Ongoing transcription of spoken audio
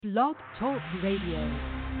Blog Talk Radio.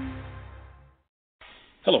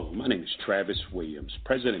 Hello, my name is Travis Williams,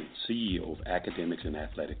 President and CEO of Academics and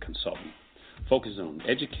Athletic Consulting, focusing on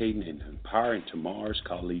educating and empowering tomorrow's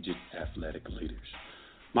collegiate athletic leaders.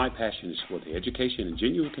 My passion is for the education and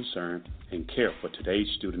genuine concern and care for today's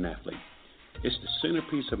student athlete. It's the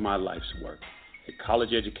centerpiece of my life's work. A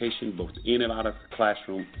college education, both in and out of the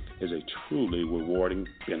classroom, is a truly rewarding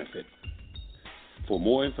benefit. For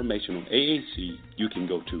more information on AAC, you can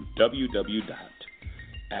go to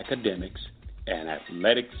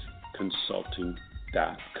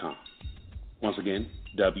www.academicsandathleticsconsulting.com. Once again,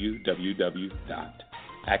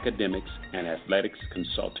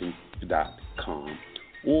 www.academicsandathleticsconsulting.com.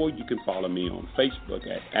 Or you can follow me on Facebook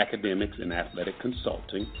at Academics and Athletic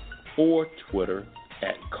Consulting or Twitter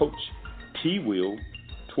at Coach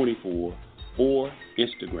TWill24 or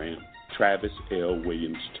Instagram Travis L.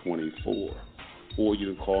 Williams 24. Or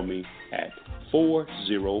you can call me at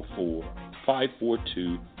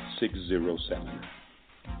 404-542-6079.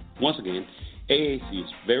 Once again, AAC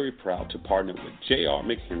is very proud to partner with J.R.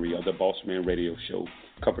 McHenry of the Bossman Radio Show,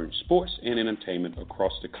 covering sports and entertainment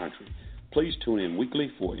across the country. Please tune in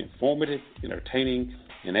weekly for informative, entertaining,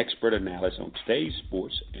 and expert analysis on today's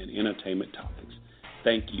sports and entertainment topics.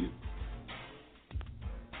 Thank you.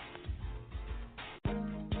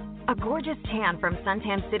 A gorgeous tan from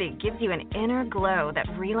Suntan City gives you an inner glow that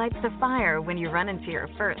relights the fire when you run into your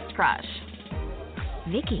first crush.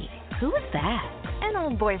 Vicky, who was that? An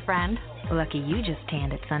old boyfriend. Lucky you just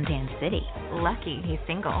tanned at Suntan City. Lucky he's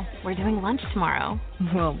single. We're doing lunch tomorrow.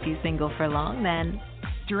 Won't be single for long then.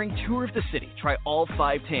 During Tour of the City, try all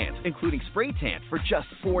 5 tans, including spray tan, for just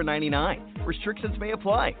 $4.99. Restrictions may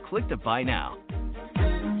apply. Click to buy now.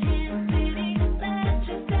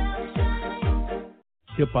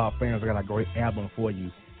 Hip-hop fans, I got a great album for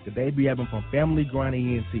you. The debut album from Family Grind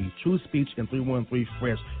ENT, True Speech and 313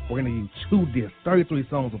 Fresh. We're going to use 2 discs, 33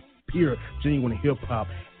 songs of pure, genuine hip-hop.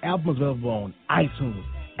 Album is available on iTunes,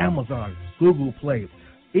 Amazon, Google Play,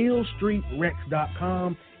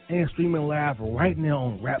 illstreetrex.com, and streaming live right now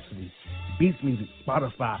on Rhapsody, Beats Music,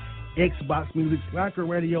 Spotify, Xbox Music, Slacker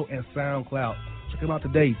Radio, and SoundCloud. Check them out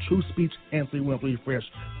today, True Speech and 313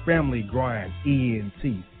 Fresh, Family Grind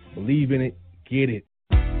ENT. Believe in it, get it.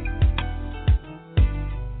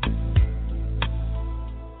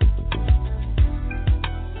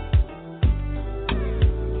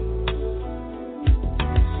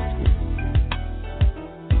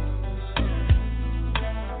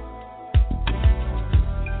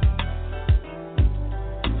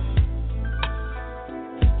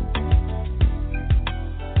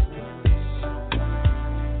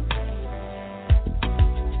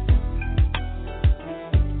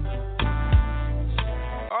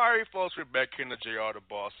 We're back here in the JR the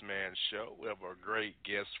Bossman Show. We have a great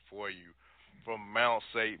guest for you from Mount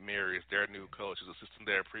St. Mary's, their new coach. His assistant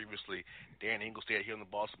there previously, Dan Engelstad, here on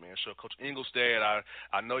the Bossman Show. Coach Engelstad,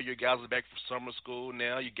 I know you guys are back from summer school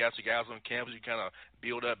now. You got your guys on campus. You kind of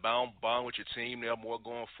build that bond with your team there more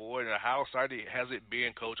going forward. And how exciting has it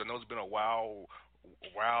been, Coach? I know it's been a wild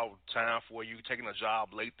time for you, taking a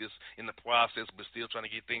job late this in the process, but still trying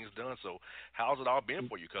to get things done. So how's it all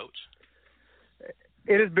been for you, Coach?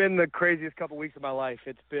 It has been the craziest couple weeks of my life.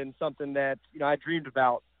 It's been something that, I dreamed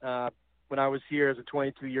about when I was here as a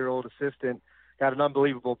 22-year-old assistant. Got an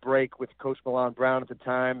unbelievable break with Coach Milan Brown at the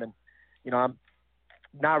time. And, I'm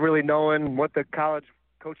not really knowing what the college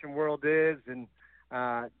coaching world is, and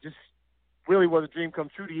just really was a dream come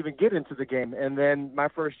true to even get into the game. And then my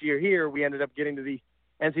first year here, we ended up getting to the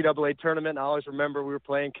NCAA tournament. I always remember we were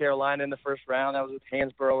playing Carolina in the first round. That was with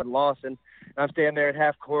Hansborough and Lawson. And I'm standing there at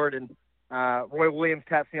half court, and Roy Williams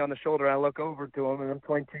taps me on the shoulder. I look over to him, and I'm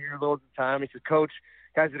 22 years old at the time. He says, "Coach,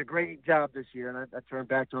 guys did a great job this year." And I turned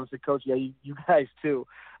back to him and said, "Coach, yeah, you guys too."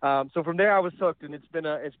 So from there, I was hooked, and it's been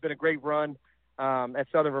a great run at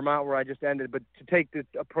Southern Vermont where I just ended. But to take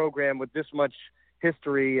a program with this much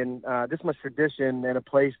history and this much tradition and a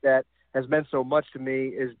place that has meant so much to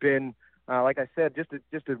me has been, like I said, just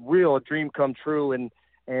a real dream come true, and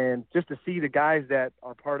just to see the guys that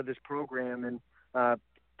are part of this program and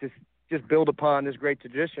just build upon this great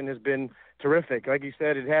tradition has been terrific. Like you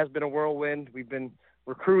said, it has been a whirlwind. We've been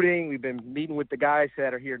recruiting. We've been meeting with the guys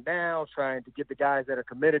that are here now, trying to get the guys that are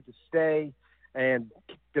committed to stay and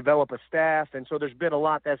develop a staff. And so there's been a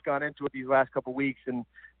lot that's gone into it these last couple of weeks, and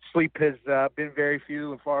sleep has been very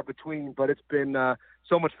few and far between, but it's been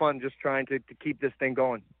so much fun just trying to keep this thing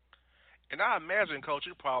going. And I imagine, Coach,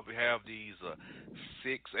 you probably have these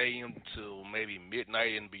 6 a.m. to maybe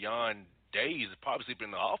midnight and beyond days, probably sleeping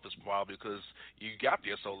in the office probably because you got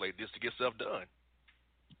there so late just to get stuff done.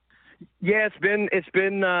 Yeah, it's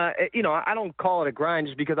been I don't call it a grind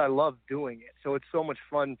just because I love doing it. So it's so much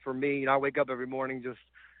fun for me. I wake up every morning just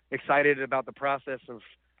excited about the process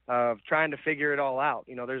of trying to figure it all out.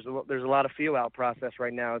 There's a lot of feel out process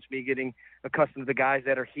right now. It's me getting accustomed to the guys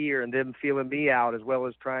that are here and them feeling me out, as well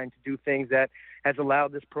as trying to do things that has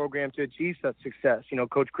allowed this program to achieve such success.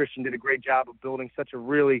 Coach Christian did a great job of building such a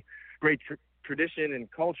really great tradition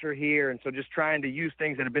and culture here. And so just trying to use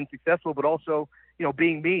things that have been successful, but also,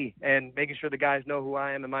 being me and making sure the guys know who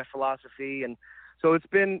I am and my philosophy. And so it's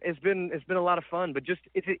been a lot of fun, but just,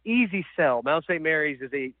 it's an easy sell. Mount St. Mary's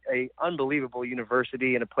is a unbelievable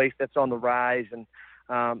university and a place that's on the rise. And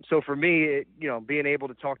so for me, being able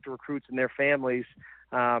to talk to recruits and their families,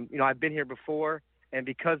 I've been here before, and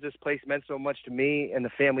because this place meant so much to me and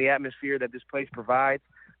the family atmosphere that this place provides,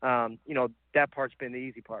 that part's been the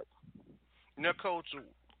easy part. Now, Coach,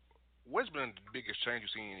 what's been the biggest change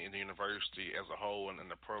you've seen in the university as a whole and in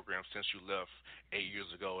the program since you left 8 years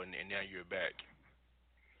ago and now you're back?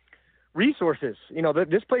 Resources.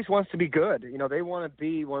 This place wants to be good. They want to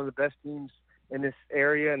be one of the best teams in this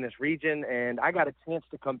area, in this region, and I got a chance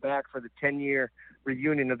to come back for the 10-year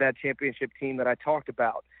reunion of that championship team that I talked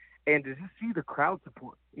about. And to just see the crowd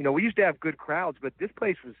support. We used to have good crowds, but this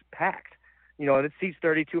place was packed. And it seats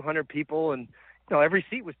 3,200 people, and every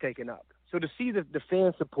seat was taken up. So to see the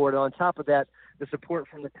fan support, on top of that, the support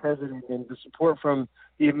from the president and the support from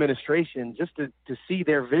the administration, just to see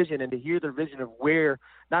their vision and to hear their vision of where,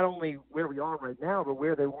 not only where we are right now, but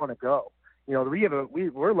where they want to go.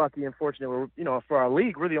 We're lucky and fortunate. For our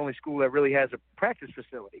league, we're the only school that really has a practice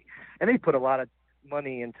facility, and they put a lot of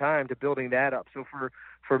money and time to building that up. So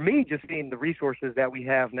for me, just seeing the resources that we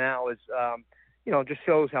have now is, just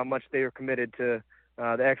shows how much they are committed to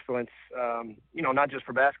the excellence, not just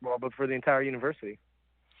for basketball, but for the entire university.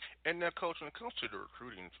 And now, Coach, when it comes to the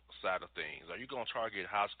recruiting side of things, are you going to target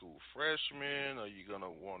high school freshmen? Are you going to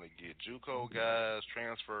want to get JUCO guys,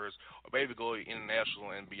 transfers, or maybe go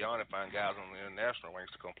international and beyond and find guys on the international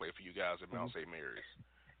ranks to come play for you guys at Mount St. Mary's?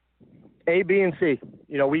 A, B, and C.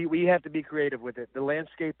 We have to be creative with it. The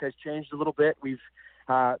landscape has changed a little bit. We've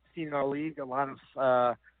seen in our league a lot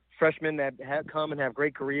of freshmen that have come and have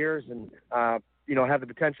great careers and have the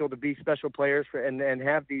potential to be special players and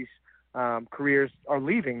have these careers are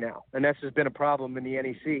leaving now. And that's just been a problem in the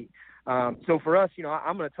NEC. So for us,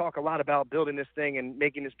 I'm going to talk a lot about building this thing and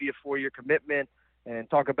making this be a 4-year commitment and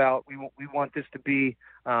talk about we want this to be,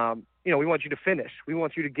 we want you to finish. We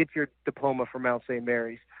want you to get your diploma from Mount St.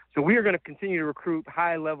 Mary's. So we are going to continue to recruit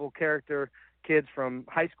high-level character kids from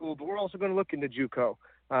high school, but we're also going to look into JUCO.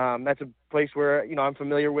 That's a place where, I'm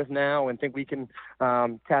familiar with now and think we can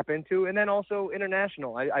tap into. And then also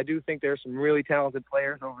international. I do think there's some really talented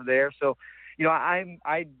players over there. So,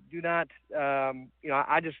 I do not,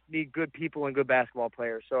 I just need good people and good basketball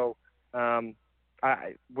players. So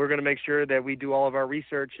we're going to make sure that we do all of our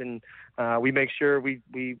research and we make sure we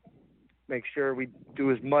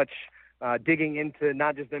do as much digging into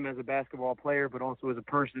not just them as a basketball player, but also as a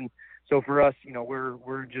person. So for us,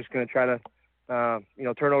 we're just going to try to,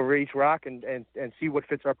 turn over each rock and see what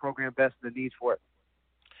fits our program best and the needs for it.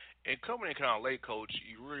 And coming in kind of late, Coach,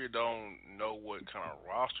 you really don't know what kind of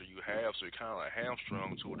roster you have, so you're kind of like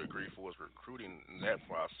hamstrung to a degree for recruiting in that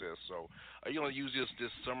process. So are you going to use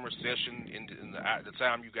this summer session in the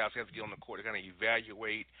time you guys have to get on the court to kind of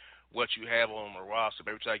evaluate what you have on the roster,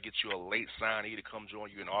 maybe try to get you a late signee to come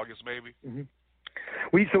join you in August, maybe? Mm-hmm.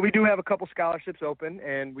 We do have a couple scholarships open,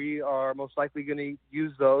 and we are most likely going to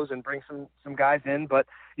use those and bring some guys in. But,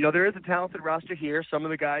 there is a talented roster here. Some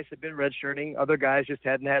of the guys have been redshirting. Other guys just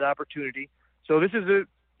hadn't had opportunity. So this is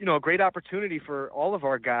a great opportunity for all of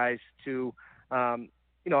our guys to,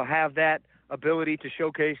 have that ability to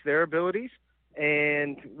showcase their abilities.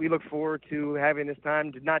 And we look forward to having this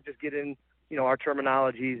time to not just get in, our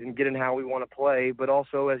terminologies and get in how we want to play, but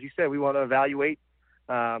also, as you said, we want to evaluate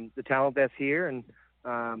the talent that's here. And,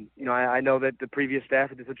 I know that the previous staff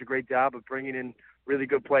did such a great job of bringing in really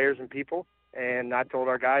good players and people. And I told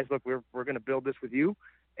our guys, look, we're going to build this with you.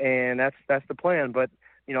 And that's the plan. But,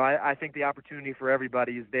 I think the opportunity for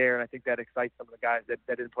everybody is there. And I think that excites some of the guys that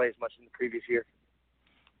didn't play as much in the previous year.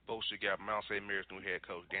 Folks, you got Mount St. Mary's new head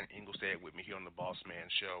coach Dan Engelstad with me here on the Bossman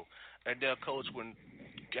Show. And Coach, when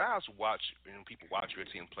guys watch and people watch your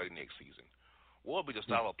team play next season, what will be the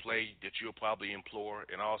style of play that you'll probably implore?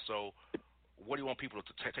 And also, what do you want people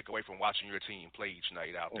to take away from watching your team play each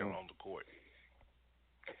night out there on the court?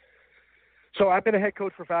 So I've been a head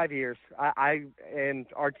coach for 5 years. And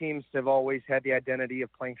our teams have always had the identity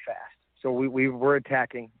of playing fast. So we were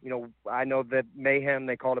attacking. I know that Mayhem,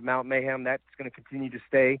 they called it Mount Mayhem. That's going to continue to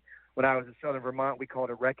stay. When I was in Southern Vermont, we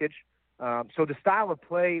called it Wreckage. So the style of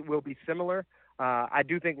play will be similar. I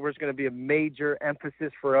do think there's going to be a major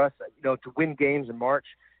emphasis for us, to win games in March.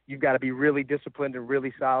 You've got to be really disciplined and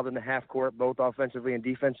really solid in the half court, both offensively and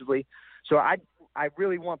defensively. So I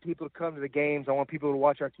really want people to come to the games. I want people to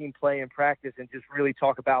watch our team play and practice and just really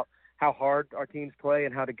talk about how hard our teams play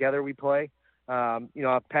and how together we play.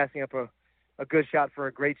 Passing up a good shot for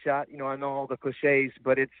a great shot. I know all the cliches,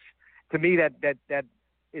 but it's, to me, that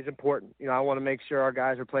is important. I want to make sure our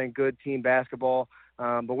guys are playing good team basketball,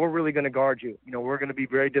 but we're really going to guard you. We're going to be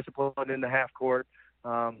very disciplined in the half court,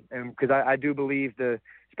 and because I do believe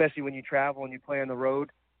especially when you travel and you play on the road,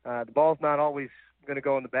 the ball's not always going to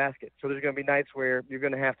go in the basket. So there's going to be nights where you're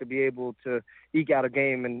going to have to be able to eke out a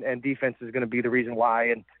game, and defense is going to be the reason why.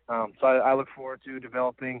 And so I look forward to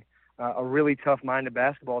developing a really tough-minded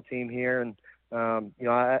basketball team here. And,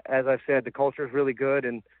 as I said, the culture is really good,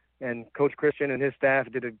 and Coach Christian and his staff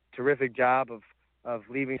did a terrific job of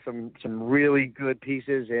leaving some really good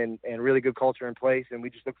pieces and really good culture in place, and we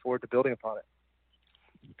just look forward to building upon it.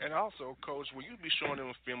 And also, Coach, will you be showing them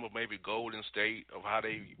a film of maybe Golden State, of how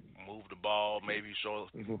they move the ball, maybe show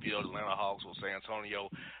the Atlanta Hawks or San Antonio,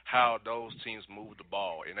 how those teams move the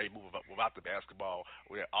ball, and they move without the basketball,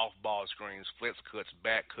 with off-ball screens, flex cuts,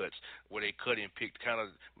 back cuts, where they cut and pick to kind of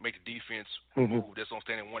make the defense move. That's don't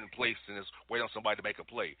stand in one place and just wait on somebody to make a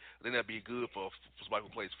play. Then that'd be good for somebody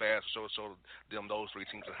who plays fast, show them those three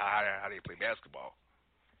teams and how they play basketball.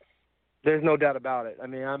 There's no doubt about it. I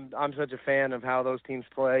mean, I'm such a fan of how those teams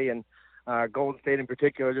play, and Golden State in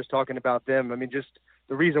particular, just talking about them. I mean, just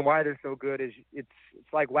the reason why they're so good is it's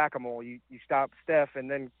like whack-a-mole. You stop Steph,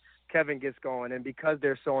 and then Kevin gets going. And because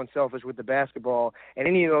they're so unselfish with the basketball, and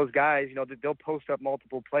any of those guys, they'll post up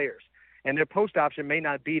multiple players. And their post option may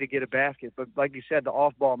not be to get a basket, but like you said, the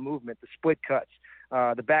off-ball movement, the split cuts,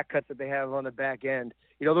 the back cuts that they have on the back end,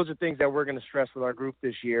 those are things that we're going to stress with our group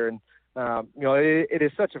this year. And it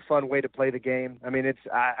is such a fun way to play the game. I mean,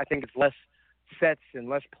 I think it's less sets and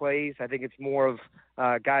less plays. I think it's more of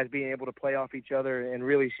guys being able to play off each other and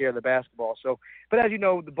really share the basketball. So, but as you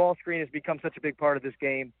know, the ball screen has become such a big part of this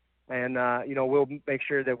game, and we'll make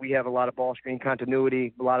sure that we have a lot of ball screen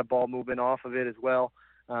continuity, a lot of ball movement off of it as well.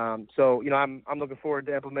 So I'm looking forward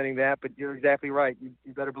to implementing that. But you're exactly right.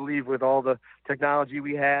 You better believe, with all the technology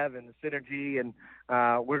we have and the synergy, and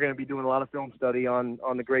we're going to be doing a lot of film study on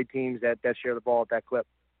the great teams that share the ball at that clip.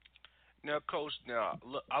 Now, Coach,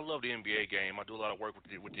 I love the NBA game. I do a lot of work with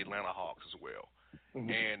the Atlanta Hawks as well.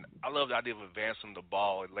 And I love the idea of advancing the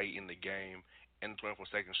ball late in the game in the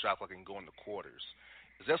 24-second shot clock and going to quarters.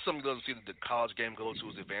 Is that something you'd love to see the college game go to,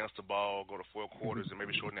 is advance the ball, go to 4 quarters, and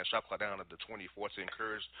maybe shorten that shot clock down to the 24 to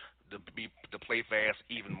encourage to play fast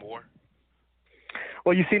even more?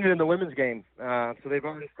 Well, you've seen it in the women's game. So they've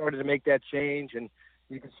already started to make that change, and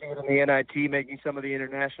you can see it in the NIT making some of the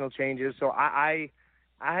international changes. So I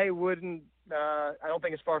wouldn't I don't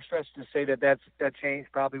think it's far-fetched to say that change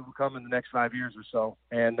probably will come in the next 5 years or so.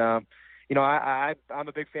 And, I'm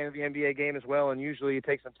a big fan of the NBA game as well, and usually it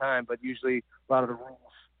takes some time, but usually a lot of the rules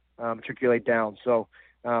matriculate down. So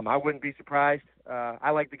I wouldn't be surprised.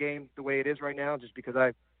 I like the game the way it is right now just because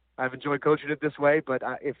I've enjoyed coaching it this way, but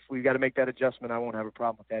if we've got to make that adjustment, I won't have a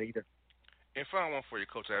problem with that either. And final one for you,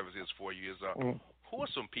 Coach Evans, is for you is who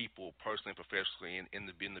are some people personally and professionally in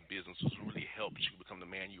the business who's really helped you become the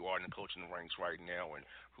man you are in the coaching ranks right now, and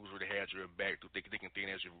who's really had your back through thick and thin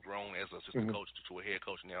as you've grown as an assistant coach to a head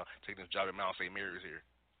coach now, taking this job at Mount St. Mary's here?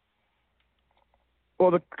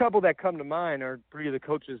 Well, the couple that come to mind are three of the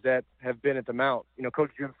coaches that have been at the Mount.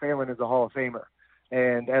 Coach Jim Phelan is a Hall of Famer.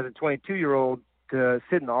 And as a 22-year-old, to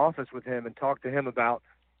sit in the office with him and talk to him about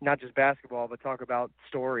not just basketball, but talk about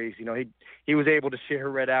stories. He was able to share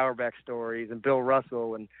Red Auerbach stories and Bill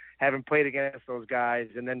Russell, and having played against those guys.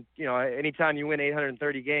 And then, anytime you win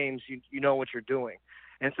 830 games, you know what you're doing.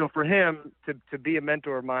 And so for him to be a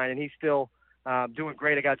mentor of mine, and he's still doing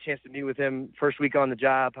great. I got a chance to meet with him first week on the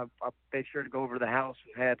job. I made sure to go over to the house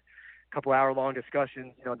and had a couple hour-long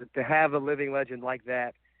discussions. To have a living legend like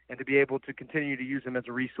that, and to be able to continue to use him as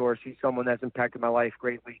a resource. He's someone that's impacted my life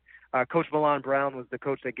greatly. Coach Milan Brown was the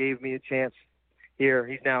coach that gave me a chance here.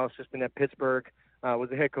 He's now assistant at Pittsburgh, was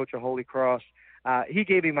the head coach of Holy Cross. He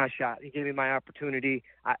gave me my shot. He gave me my opportunity.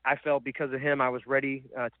 I felt because of him I was ready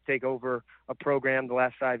to take over a program the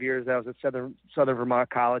last 5 years. I was at Southern Vermont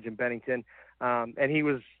College in Bennington, and he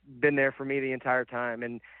was been there for me the entire time.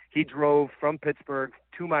 And he drove from Pittsburgh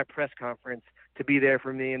to my press conference to be there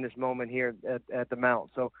for me in this moment here at the Mount.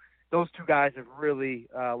 So those two guys have really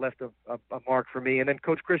left a mark for me. And then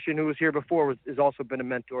Coach Christian, who was here before, has also been a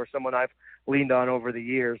mentor, someone I've leaned on over the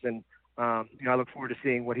years. And I look forward to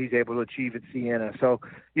seeing what he's able to achieve at Siena. So,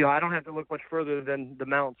 I don't have to look much further than the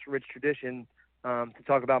Mount's rich tradition to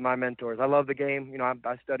talk about my mentors. I love the game.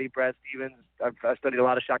 I studied Brad Stevens. I've studied a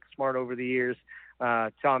lot of Shaka Smart over the years.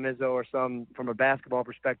 Tom Izzo or some from a basketball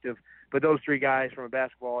perspective. But those three guys from a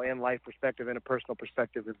basketball and life perspective and a personal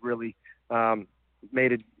perspective have really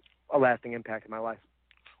made a lasting impact in my life.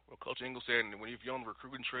 Well, Coach Engelstad, when you're on the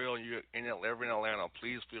recruiting trail and you're ever in Atlanta,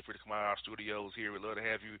 please feel free to come out of our studios here. We'd love to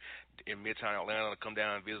have you in Midtown Atlanta to come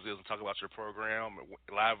down and visit us and talk about your program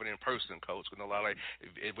live and in person, Coach. We have a lot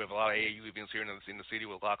of AAU events here in the city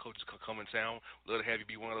with a lot of coaches come in town. We'd love to have you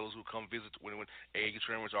be one of those who come visit when AAU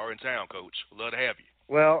tournaments are in town, Coach. We'd love to have you.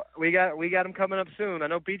 Well, we got them coming up soon.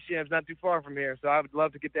 I know Beach Jam's not too far from here, so I would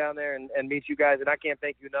love to get down there and meet you guys. And I can't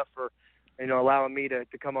thank you enough for allowing me to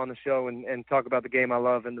come on the show and talk about the game I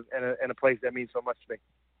love and a place that means so much to me.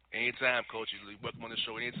 Anytime, Coach. You're welcome on the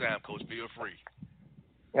show anytime, Coach. Feel free.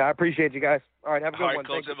 Yeah, I appreciate you guys. All right, have a good one. All right,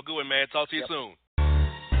 Coach. Have a good one, man. Talk to you soon.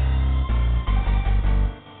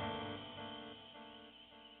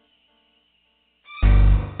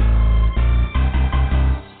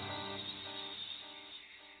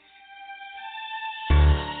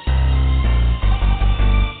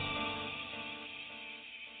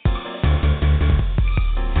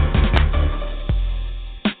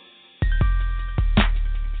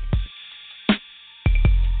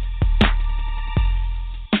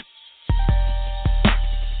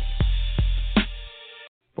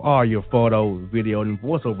 For all your photo, video, and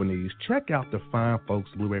voiceover needs, check out the fine folks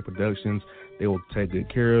at Blueberry Productions. They will take good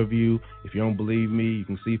care of you. If you don't believe me, you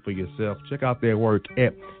can see for yourself. Check out their work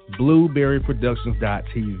at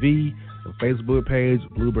blueberryproductions.tv, the Facebook page,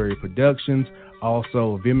 Blueberry Productions,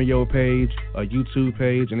 also a Vimeo page, a YouTube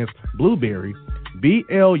page, and it's Blueberry,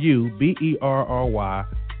 BLUBERRY,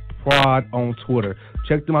 Prod on Twitter.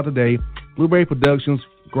 Check them out today. Blueberry Productions,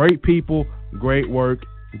 great people, great work,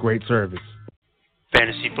 great service.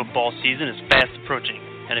 Fantasy football season is fast approaching,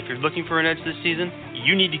 and if you're looking for an edge this season,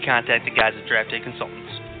 you need to contact the guys at Draft Day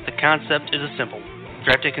Consultants. The concept is a simple.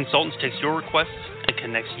 Draft Day Consultants takes your requests and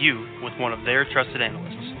connects you with one of their trusted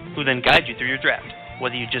analysts, who then guide you through your draft,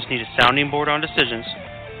 whether you just need a sounding board on decisions,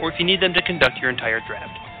 or if you need them to conduct your entire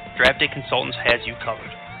draft. Draft Day Consultants has you covered.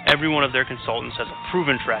 Every one of their consultants has a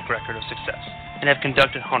proven track record of success, and have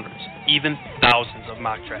conducted hundreds, even thousands of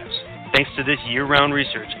mock drafts. Thanks to this year-round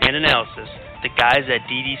research and analysis, the guys at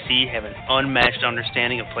DDC have an unmatched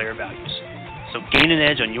understanding of player values. So gain an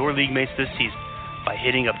edge on your league mates this season by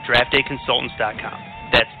hitting up draftdayconsultants.com.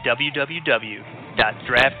 That's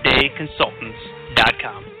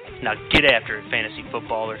www.draftdayconsultants.com. Now get after it, fantasy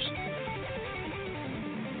footballers.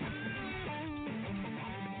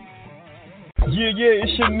 Yeah,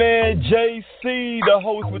 it's your man JC, the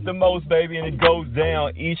host with the most, baby, and it goes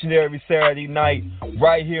down each and every Saturday night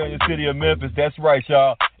right here in the city of Memphis. That's right,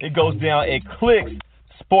 y'all. It goes down at Clicks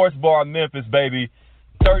Sports Bar, Memphis, baby.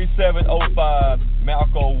 3705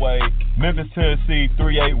 Malco Way, Memphis, Tennessee,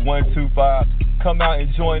 38125. Come out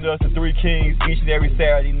and join us, the Three Kings, each and every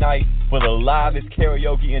Saturday night for the livest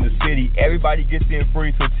karaoke in the city. Everybody gets in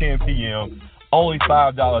free till 10 p.m. Only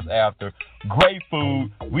 $5 after. Great food.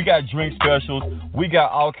 We got drink specials. We got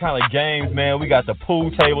all kind of games, man. We got the pool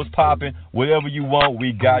tables popping. Whatever you want,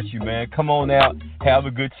 we got you, man. Come on out. Have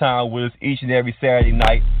a good time with us each and every Saturday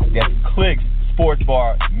night. That's Clicks Sports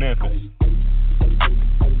Bar, Memphis.